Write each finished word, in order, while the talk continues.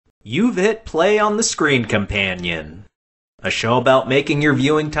You've hit play on the Screen Companion, a show about making your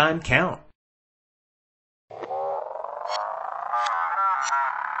viewing time count.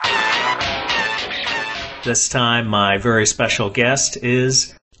 This time, my very special guest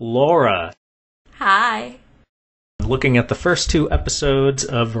is Laura. Hi. Looking at the first two episodes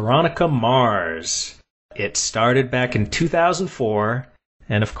of Veronica Mars. It started back in 2004,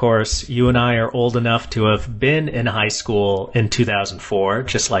 and of course, you and I are old enough to have been in high school in 2004,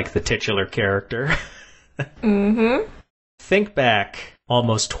 just like the titular character. Mm-hmm. Think back,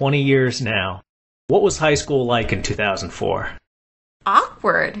 almost 20 years now. What was high school like in 2004?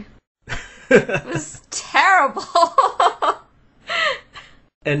 Awkward. It was terrible.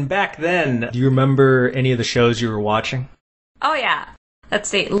 And back then, do you remember any of the shows you were watching? Oh, yeah. Let's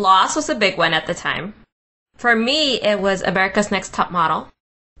see. Lost was a big one at the time. For me, it was America's Next Top Model.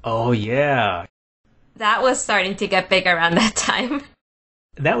 Oh, yeah. That was starting to get big around that time.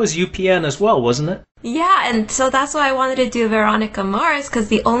 That was UPN as well, wasn't it? Yeah, and so that's why I wanted to do Veronica Mars, because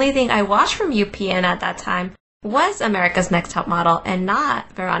the only thing I watched from UPN at that time was America's Next Top Model and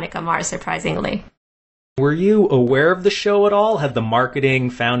not Veronica Mars, surprisingly. Were you aware of the show at all? Had the marketing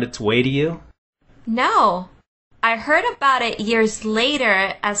found its way to you? No. I heard about it years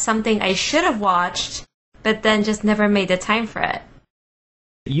later as something I should have watched, but then just never made the time for it.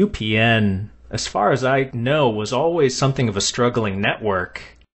 UPN, as far as I know, was always something of a struggling network.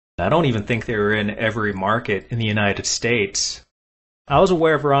 I don't even think they were in every market in the United States. I was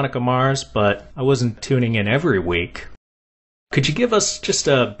aware of Veronica Mars, but I wasn't tuning in every week. Could you give us just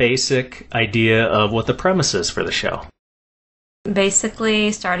a basic idea of what the premise is for the show?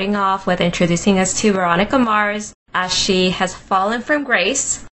 Basically, starting off with introducing us to Veronica Mars as she has fallen from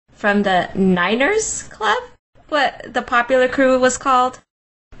grace from the Niners Club, what the popular crew was called,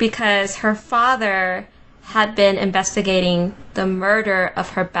 because her father had been investigating the murder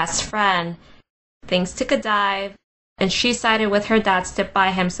of her best friend. Things took a dive, and she sided with her dad, stood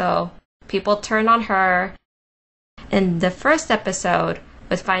by him, so people turned on her. In the first episode,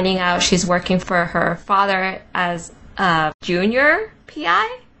 with finding out she's working for her father as a junior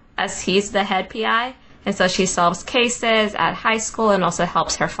PI, as he's the head PI, and so she solves cases at high school and also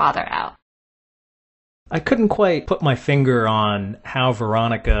helps her father out. I couldn't quite put my finger on how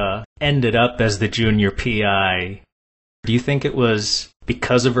Veronica ended up as the junior PI. Do you think it was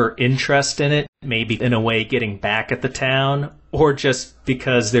because of her interest in it, maybe in a way getting back at the town, or just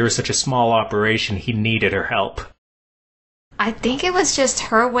because there was such a small operation he needed her help? I think it was just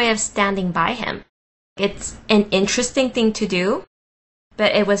her way of standing by him. It's an interesting thing to do,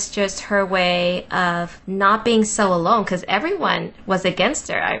 but it was just her way of not being so alone, because everyone was against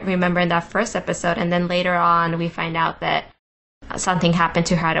her. I remember in that first episode, and then later on we find out that something happened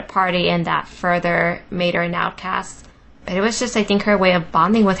to her at a party, and that further made her an outcast. But it was just, I think, her way of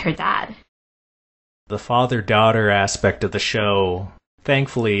bonding with her dad. The father-daughter aspect of the show,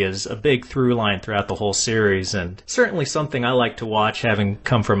 thankfully, is a big through line throughout the whole series, and certainly something I like to watch, having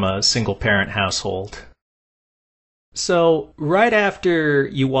come from a single-parent household. So, right after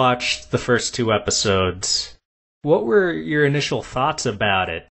you watched the first two episodes, what were your initial thoughts about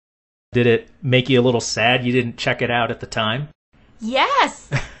it? Did it make you a little sad you didn't check it out at the time? Yes!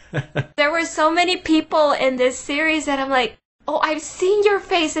 There were so many people in this series that I'm like, oh, I've seen your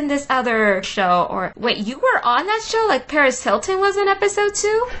face in this other show. Or, wait, you were on that show? Like Paris Hilton was in episode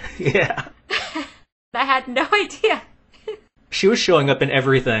 2? Yeah. I had no idea. She was showing up in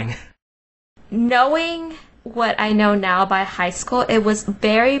everything. Knowing what I know now by high school, it was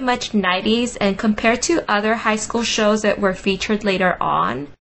very much 90s, and compared to other high school shows that were featured later on,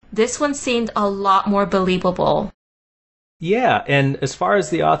 this one seemed a lot more believable. Yeah, and as far as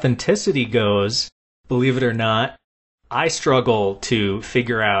the authenticity goes, believe it or not, I struggle to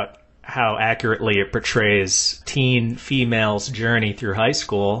figure out how accurately it portrays teen females' journey through high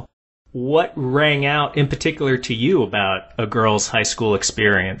school. What rang out in particular to you about a girl's high school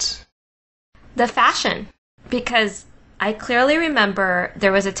experience? The fashion. Because I clearly remember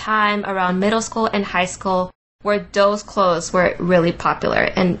there was a time around middle school and high school where those clothes were really popular.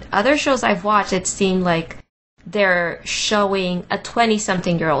 And other shows I've watched, it seemed like they're showing a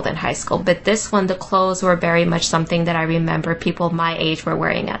 20-something-year-old in high school. But this one, the clothes were very much something that I remember people my age were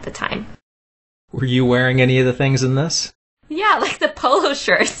wearing at the time. Were you wearing any of the things in this? Yeah, like the polo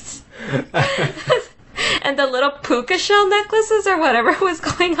shirts. And the little puka shell necklaces or whatever was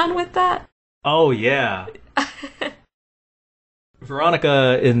going on with that. Oh, yeah.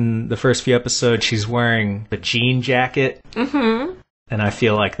 Veronica, in the first few episodes, she's wearing a jean jacket. Mm-hmm. And I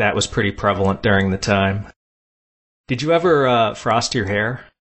feel like that was pretty prevalent during the time. Did you ever frost your hair?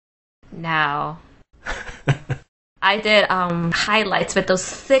 No. I did highlights with those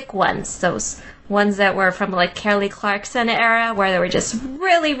thick ones, those ones that were from like Kelly Clarkson era, where they were just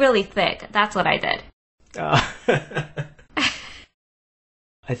really, really thick. That's what I did.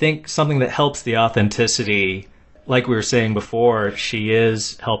 I think something that helps the authenticity, like we were saying before, she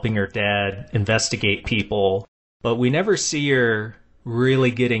is helping her dad investigate people, but we never see her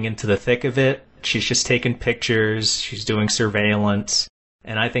really getting into the thick of it. She's just taking pictures, she's doing surveillance,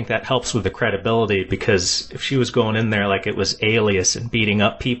 and I think that helps with the credibility, because if she was going in there like it was Alias and beating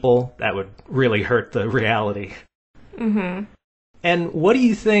up people, that would really hurt the reality. Mm-hmm. And what do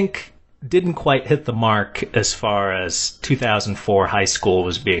you think didn't quite hit the mark as far as 2004 high school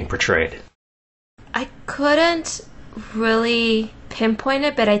was being portrayed? I couldn't really pinpoint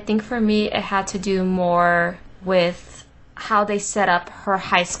it, but I think for me it had to do more with how they set up her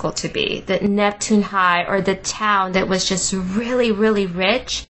high school to be. The Neptune High, or the town that was just really, really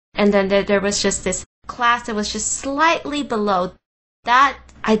rich. And then there was just this class that was just slightly below. That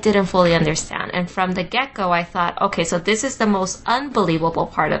I didn't fully understand. And from the get-go, I thought, okay, so this is the most unbelievable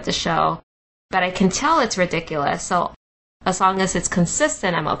part of the show, but I can tell it's ridiculous. So as long as it's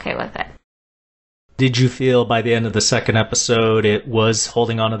consistent, I'm okay with it. Did you feel by the end of the second episode it was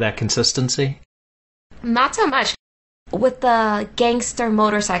holding on to that consistency? Not so much. With the gangster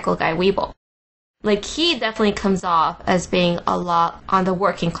motorcycle guy, Weeble. Like, he definitely comes off as being a lot on the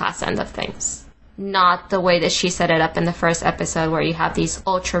working class end of things. Not the way that she set it up in the first episode, where you have these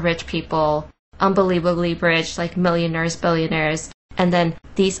ultra-rich people, unbelievably rich, like millionaires, billionaires, and then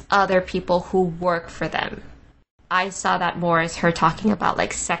these other people who work for them. I saw that more as her talking about,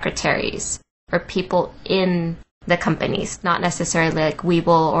 like, secretaries, or people in the companies, not necessarily like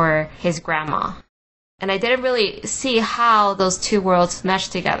Weeble or his grandma. And I didn't really see how those two worlds mesh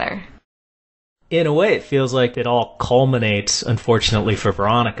together. In a way, it feels like it all culminates, unfortunately for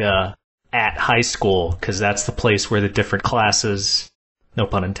Veronica, at high school, because that's the place where the different classes, no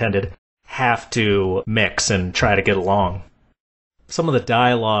pun intended, have to mix and try to get along. Some of the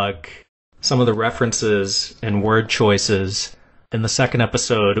dialogue, some of the references and word choices. In the second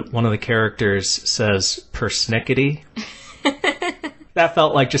episode, one of the characters says persnickety. That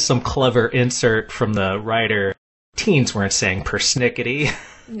felt like just some clever insert from the writer. Teens weren't saying persnickety.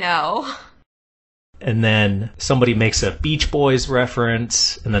 No. And then somebody makes a Beach Boys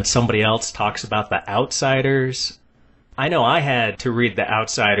reference, and then somebody else talks about the Outsiders. I know I had to read the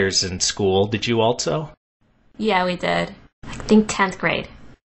Outsiders in school. Did you also? Yeah, we did. I think 10th grade.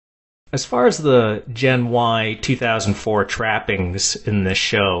 As far as the Gen Y 2004 trappings in this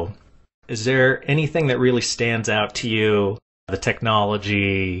show, is there anything that really stands out to you? The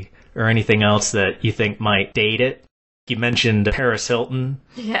technology, or anything else that you think might date it? You mentioned Paris Hilton.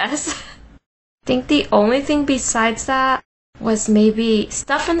 Yes. I think the only thing besides that was maybe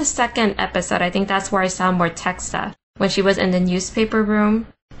stuff in the second episode. I think that's where I saw more tech stuff. When she was in the newspaper room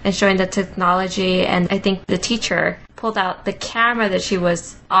and showing the technology, and I think the teacher pulled out the camera that she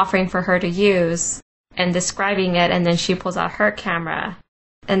was offering for her to use and describing it, and then she pulls out her camera,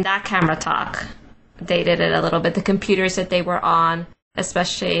 and that camera talk dated it a little bit. The computers that they were on,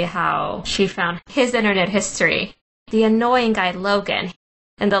 especially how she found his internet history. The annoying guy Logan,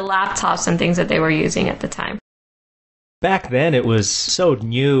 and the laptops and things that they were using at the time. Back then it was so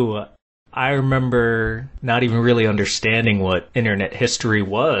new. I remember not even really understanding what internet history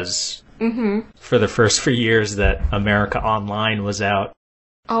was for the first few years that America Online was out.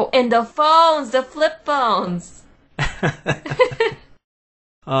 Oh, and the phones, the flip phones.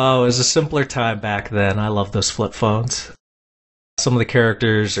 Oh, it was a simpler time back then. I love those flip phones. Some of the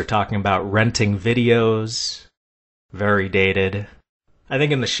characters are talking about renting videos. Very dated. I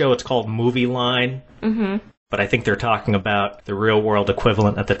think in the show it's called Movie Line. But I think they're talking about the real world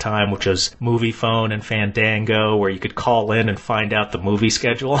equivalent at the time, which was Movie Phone and Fandango, where you could call in and find out the movie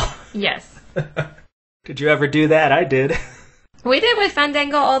schedule. Yes. Did you ever do that? I did. We did with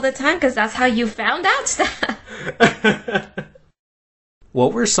Fandango all the time, because that's how you found out stuff.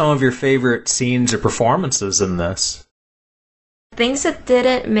 What were some of your favorite scenes or performances in this? Things that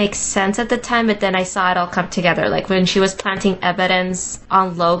didn't make sense at the time, but then I saw it all come together. Like when she was planting evidence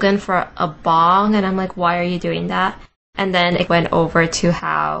on Logan for a bong, and I'm like, why are you doing that? And then it went over to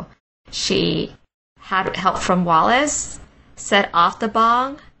how she had help from Wallace set off the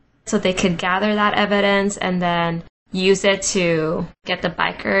bong so they could gather that evidence and then use it to get the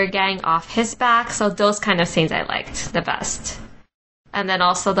biker gang off his back. So those kind of scenes I liked the best. And then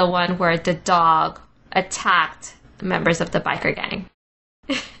also the one where the dog attacked members of the biker gang.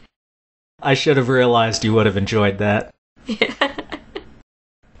 I should have realized you would have enjoyed that. Yeah.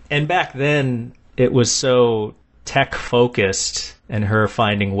 And back then, it was so tech-focused and her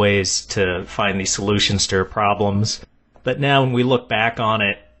finding ways to find these solutions to her problems. But now when we look back on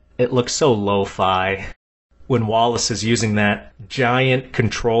it, it looks so lo-fi. When Wallace is using that giant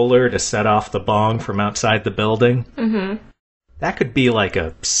controller to set off the bong from outside the building, that could be like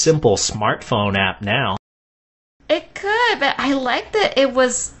a simple smartphone app now. It could, but I like that it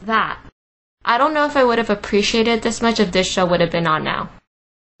was that. I don't know if I would have appreciated this much if this show would have been on now.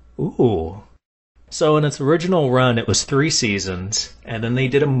 Ooh. So in its original run, it was 3 seasons, and then they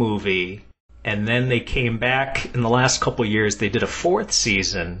did a movie, and then they came back in the last couple years, they did a 4th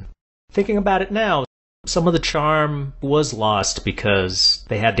season. Thinking about it now, some of the charm was lost because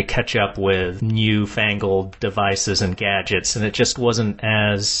they had to catch up with newfangled devices and gadgets, and it just wasn't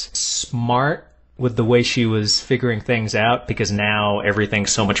as smart with the way she was figuring things out because now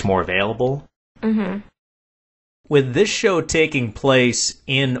everything's so much more available. With this show taking place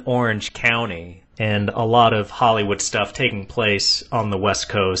in Orange County and a lot of Hollywood stuff taking place on the West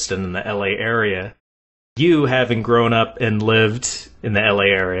Coast and in the LA area, you having grown up and lived in the LA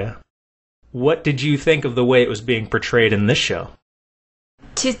area, what did you think of the way it was being portrayed in this show?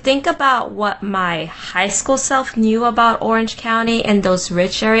 To think about what my high school self knew about Orange County and those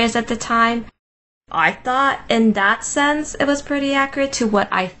rich areas at the time, I thought in that sense it was pretty accurate to what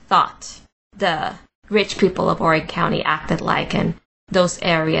I thought the rich people of Orange County acted like and those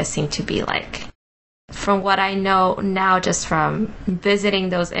areas seem to be like. From what I know now just from visiting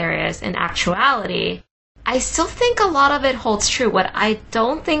those areas in actuality, I still think a lot of it holds true. What I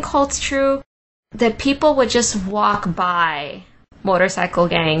don't think holds true, that people would just walk by motorcycle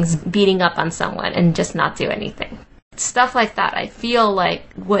gangs beating up on someone and just not do anything. Stuff like that, I feel like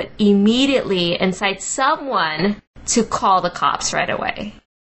would immediately incite someone to call the cops right away.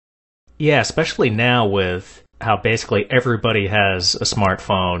 Yeah, especially now with how basically everybody has a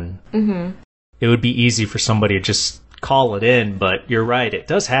smartphone. It would be easy for somebody to just call it in, but you're right, it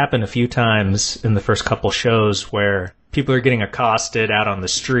does happen a few times in the first couple shows where people are getting accosted out on the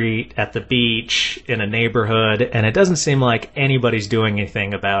street, at the beach, in a neighborhood, and it doesn't seem like anybody's doing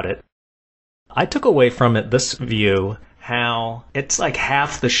anything about it. I took away from it this view, how it's like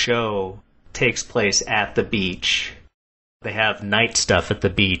half the show takes place at the beach. They have night stuff at the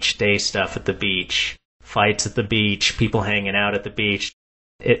beach, day stuff at the beach, fights at the beach, people hanging out at the beach.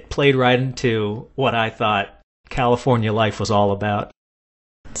 It played right into what I thought California life was all about.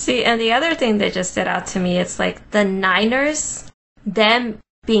 See, and the other thing that just stood out to me, it's like the Niners, them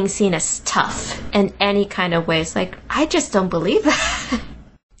being seen as tough in any kind of way. It's like, I just don't believe that.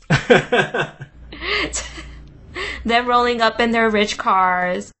 Them rolling up in their rich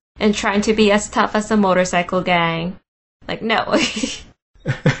cars and trying to be as tough as a motorcycle gang. Like, no.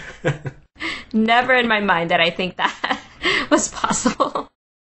 Never in my mind that I think that was possible.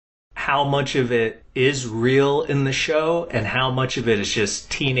 How much of it is real in the show and how much of it is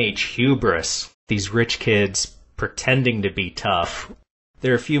just teenage hubris. These rich kids pretending to be tough.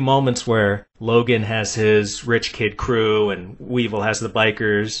 There are a few moments where Logan has his rich kid crew and Weevil has the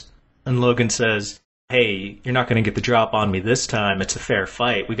bikers. And Logan says, hey, you're not going to get the drop on me this time. It's a fair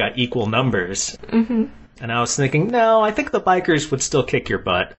fight. We got equal numbers. And I was thinking, no, I think the bikers would still kick your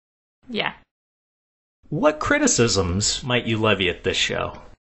butt. Yeah. What criticisms might you levy at this show?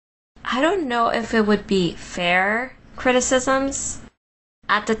 I don't know if it would be fair criticisms.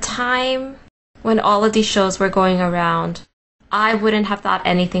 At the time when all of these shows were going around, I wouldn't have thought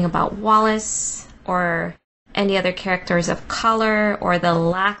anything about Wallace or any other characters of color or the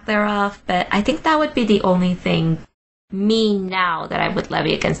lack thereof, but I think that would be the only thing me now that I would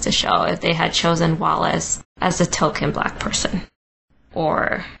levy against the show if they had chosen Wallace as a token black person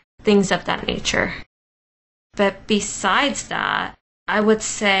or things of that nature. But besides that, I would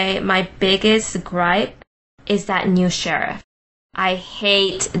say my biggest gripe is that new sheriff. I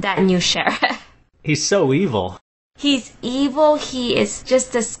hate that new sheriff. He's so evil. He's evil. He is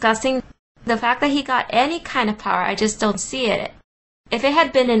just disgusting. The fact that he got any kind of power, I just don't see it. If it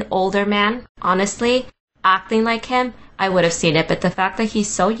had been an older man, honestly, acting like him, I would have seen it. But the fact that he's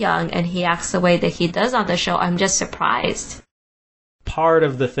so young and he acts the way that he does on the show, I'm just surprised. Part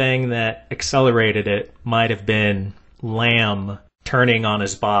of the thing that accelerated it might have been Lamb turning on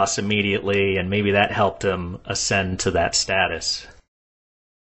his boss immediately, and maybe that helped him ascend to that status.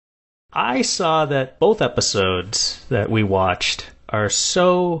 I saw that both episodes that we watched are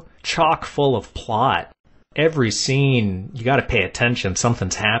so chock full of plot. Every scene, you gotta pay attention,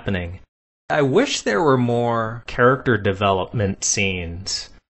 something's happening. I wish there were more character development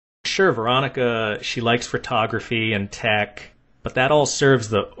scenes. Sure, Veronica, she likes photography and tech, but that all serves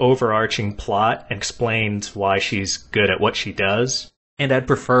the overarching plot and explains why she's good at what she does. And I'd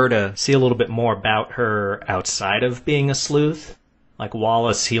prefer to see a little bit more about her outside of being a sleuth. Like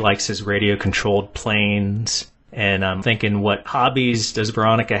Wallace, he likes his radio-controlled planes. And I'm thinking, what hobbies does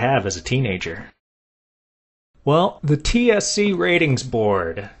Veronica have as a teenager? Well, the TSC ratings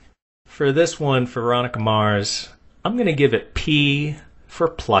board. For this one, for Veronica Mars, I'm going to give it P for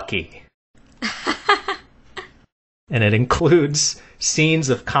plucky. And it includes scenes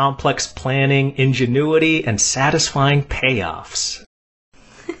of complex planning, ingenuity, and satisfying payoffs.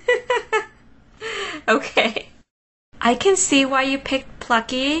 Okay. I can see why you picked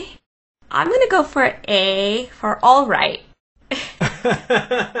plucky. I'm going to go for A for all right.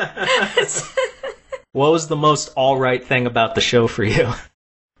 What was the most all right thing about the show for you?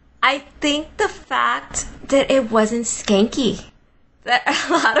 I think the fact that it wasn't skanky. That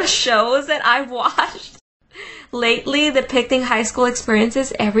a lot of shows that I've watched lately depicting high school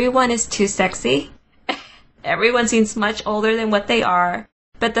experiences, everyone is too sexy. Everyone seems much older than what they are.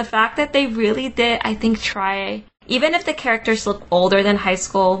 But the fact that they really did, I think, try, even if the characters look older than high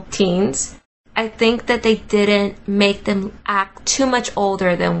school teens, I think that they didn't make them act too much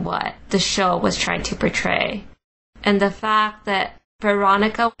older than what the show was trying to portray. And the fact that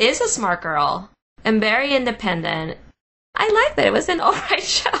Veronica is a smart girl and very independent, I like that it was an alright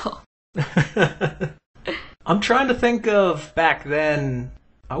show. I'm trying to think of back then.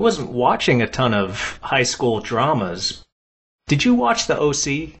 I wasn't watching a ton of high school dramas. Did you watch The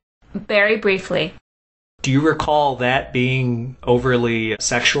OC? Very briefly. Do you recall that being overly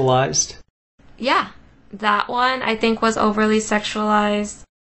sexualized? Yeah, that one I think was overly sexualized.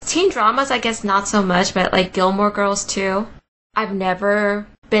 Teen dramas, I guess not so much, but like Gilmore Girls too. I've never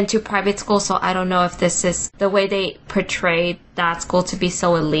been to private school, so I don't know if this is the way they portrayed that school to be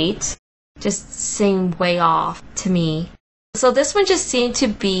so elite. Just seemed way off to me. So this one just seemed to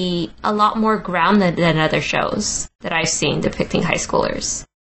be a lot more grounded than other shows that I've seen depicting high schoolers.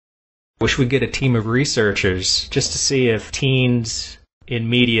 Wish we'd get a team of researchers just to see if teens in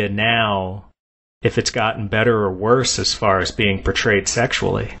media now, if it's gotten better or worse as far as being portrayed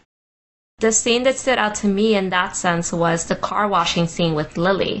sexually. The scene that stood out to me in that sense was the car washing scene with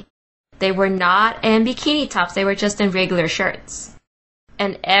Lily. They were not in bikini tops, they were just in regular shirts.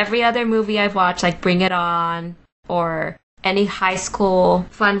 And every other movie I've watched, like Bring It On, or any high school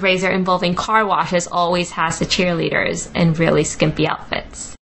fundraiser involving car washes, always has the cheerleaders in really skimpy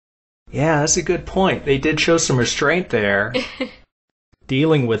outfits. Yeah, that's a good point. They did show some restraint there.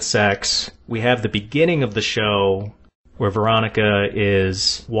 Dealing with sex, we have the beginning of the show where Veronica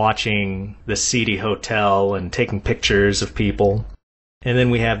is watching the seedy hotel and taking pictures of people. And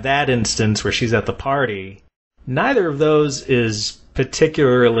then we have that instance where she's at the party. Neither of those is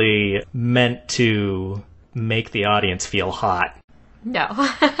particularly meant to make the audience feel hot. No.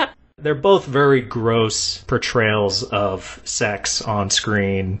 They're both very gross portrayals of sex on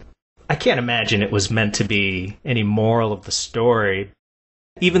screen. I can't imagine it was meant to be any moral of the story.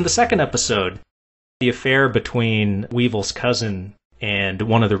 Even the second episode, the affair between Weevil's cousin and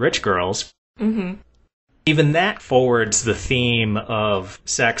one of the rich girls, even that forwards the theme of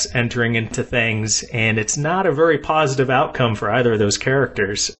sex entering into things, and it's not a very positive outcome for either of those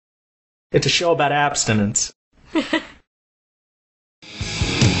characters. It's a show about abstinence.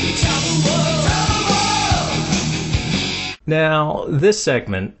 Now, this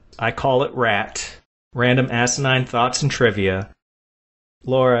segment, I call it RAT, Random Asinine Thoughts and Trivia.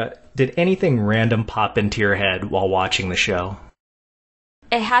 Laura, did anything random pop into your head while watching the show?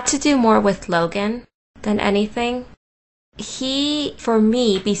 It had to do more with Logan than anything. He, for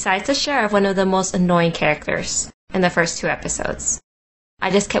me, besides the sheriff, one of the most annoying characters in the first 2 episodes.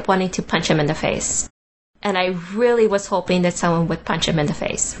 I just kept wanting to punch him in the face. And I really was hoping that someone would punch him in the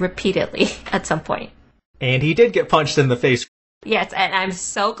face repeatedly at some point. And he did get punched in the face. Yes, and I'm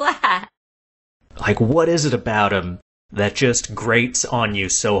so glad. Like, what is it about him that just grates on you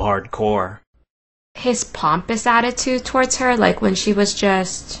so hardcore? His pompous attitude towards her, like when she was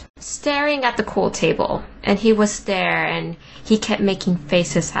just staring at the pool table, and he was there, and he kept making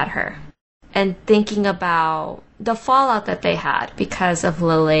faces at her. And thinking about the fallout that they had because of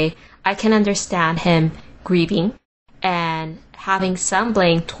Lily, I can understand him grieving and having some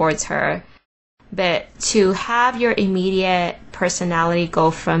blame towards her. But to have your immediate personality go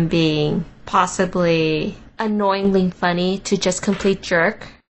from being possibly annoyingly funny to just complete jerk,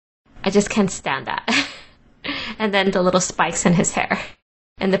 I just can't stand that. And then the little spikes in his hair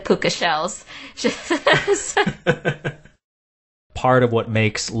and the puka shells. Part of what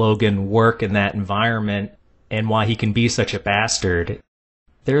makes Logan work in that environment and why he can be such a bastard,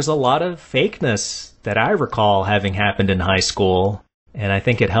 there's a lot of fakeness that I recall having happened in high school. And I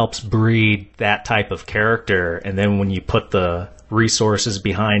think it helps breed that type of character. And then when you put the resources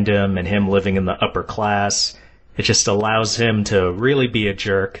behind him and him living in the upper class, it just allows him to really be a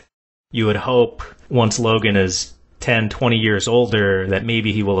jerk. You would hope once Logan is 10, 20 years older that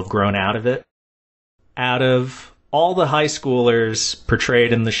maybe he will have grown out of it. Out of all the high schoolers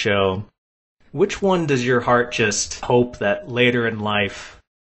portrayed in the show, which one does your heart just hope that later in life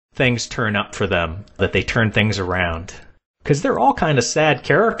things turn up for them, that they turn things around? Because they're all kind of sad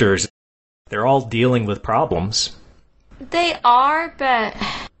characters. They're all dealing with problems. They are, but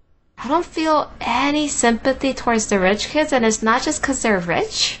I don't feel any sympathy towards the rich kids, and it's not just because they're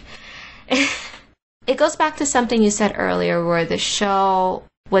rich. It goes back to something you said earlier, where the show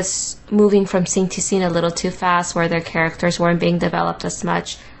was moving from scene to scene a little too fast, where their characters weren't being developed as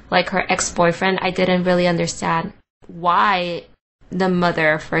much. Like her ex-boyfriend, I didn't really understand why the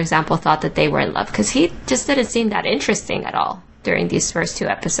mother, for example, thought that they were in love, because he just didn't seem that interesting at all during these first 2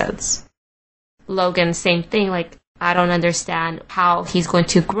 episodes. Logan, same thing, like, I don't understand how he's going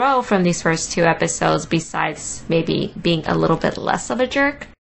to grow from these first 2 episodes besides maybe being a little bit less of a jerk.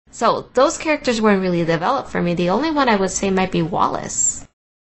 So those characters weren't really developed for me. The only one I would say might be Wallace.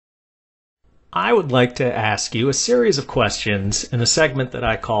 I would like to ask you a series of questions in a segment that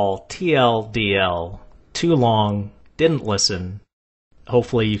I call TLDL. Too long, didn't listen.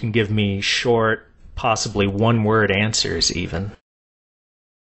 Hopefully you can give me short, possibly one-word answers even.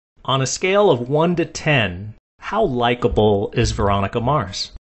 On a scale of 1 to 10, how likable is Veronica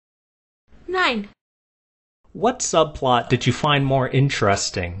Mars? 9. What subplot did you find more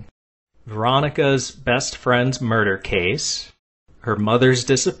interesting? Veronica's best friend's murder case, her mother's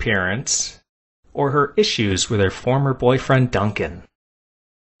disappearance, or her issues with her former boyfriend Duncan?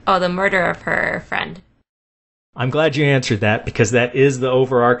 Oh, the murder of her friend. I'm glad you answered that, because that is the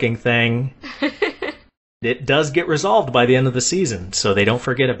overarching thing. It does get resolved by the end of the season, so they don't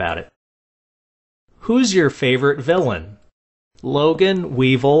forget about it. Who's your favorite villain? Logan,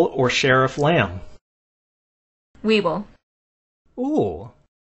 Weevil, or Sheriff Lamb? Weevil. Ooh,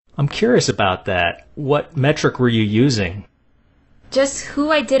 I'm curious about that. What metric were you using? Just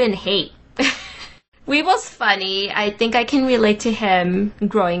who I didn't hate. Weevil's funny. I think I can relate to him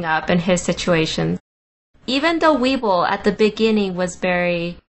growing up and his situation. Even though Weevil at the beginning was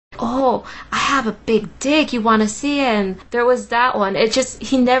very, oh, I have a big dick, you want to see it? And there was that one.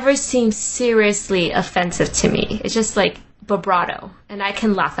 He never seemed seriously offensive to me. It's just like vibrato, and I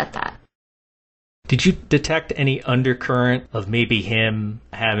can laugh at that. Did you detect any undercurrent of maybe him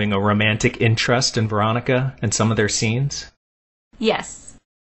having a romantic interest in Veronica in some of their scenes? Yes.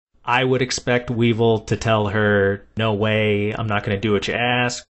 I would expect Weevil to tell her, no way, I'm not going to do what you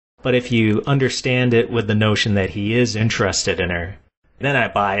ask. But if you understand it with the notion that he is interested in her, then I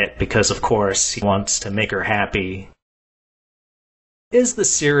buy it because, of course, he wants to make her happy. Is the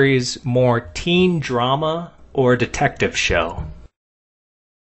series more teen drama or detective show?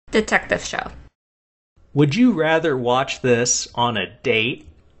 Detective show. Would you rather watch this on a date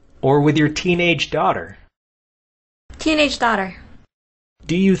or with your teenage daughter? Teenage daughter.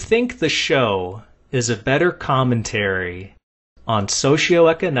 Do you think the show is a better commentary on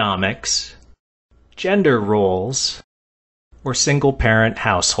socioeconomics, gender roles, or single-parent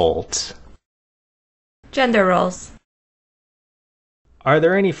households? Gender roles. Are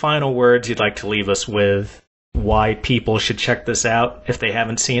there any final words you'd like to leave us with? Why people should check this out if they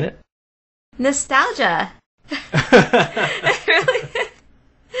haven't seen it? Nostalgia. Really?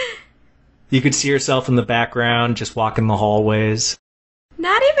 You could see yourself in the background, just walking the hallways.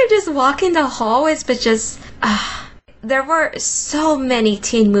 Not even just walking the hallways, but just... there were so many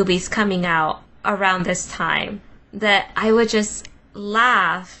teen movies coming out around this time that I would just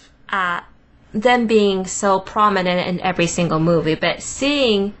laugh at them being so prominent in every single movie. But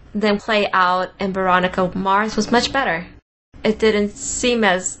seeing them play out in Veronica Mars was much better. It didn't seem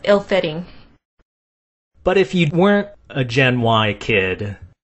as ill-fitting. But if you weren't a Gen Y kid,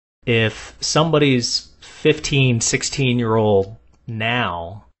 if somebody's 15, 16-year-old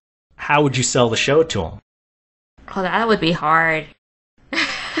now, how would you sell the show to them? Oh, that would be hard.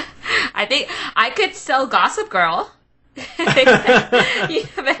 I think I could sell Gossip Girl. Yeah,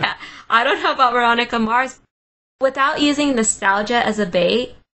 but I don't know about Veronica Mars. Without using nostalgia as a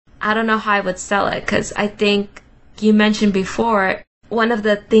bait, I don't know how I would sell it, because I think you mentioned before, one of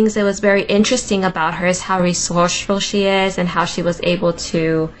the things that was very interesting about her is how resourceful she is and how she was able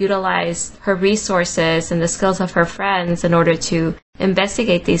to utilize her resources and the skills of her friends in order to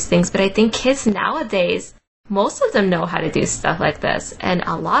investigate these things. But I think kids nowadays, most of them know how to do stuff like this, and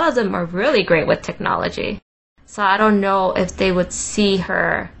a lot of them are really great with technology. So I don't know if they would see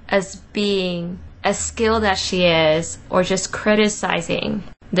her as being as skilled as she is, or just criticizing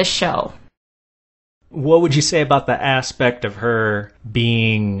the show. What would you say about the aspect of her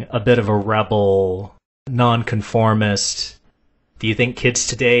being a bit of a rebel, nonconformist? Do you think kids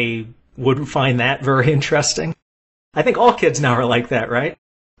today would find that very interesting? I think all kids now are like that, right?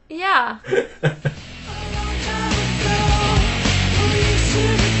 Yeah.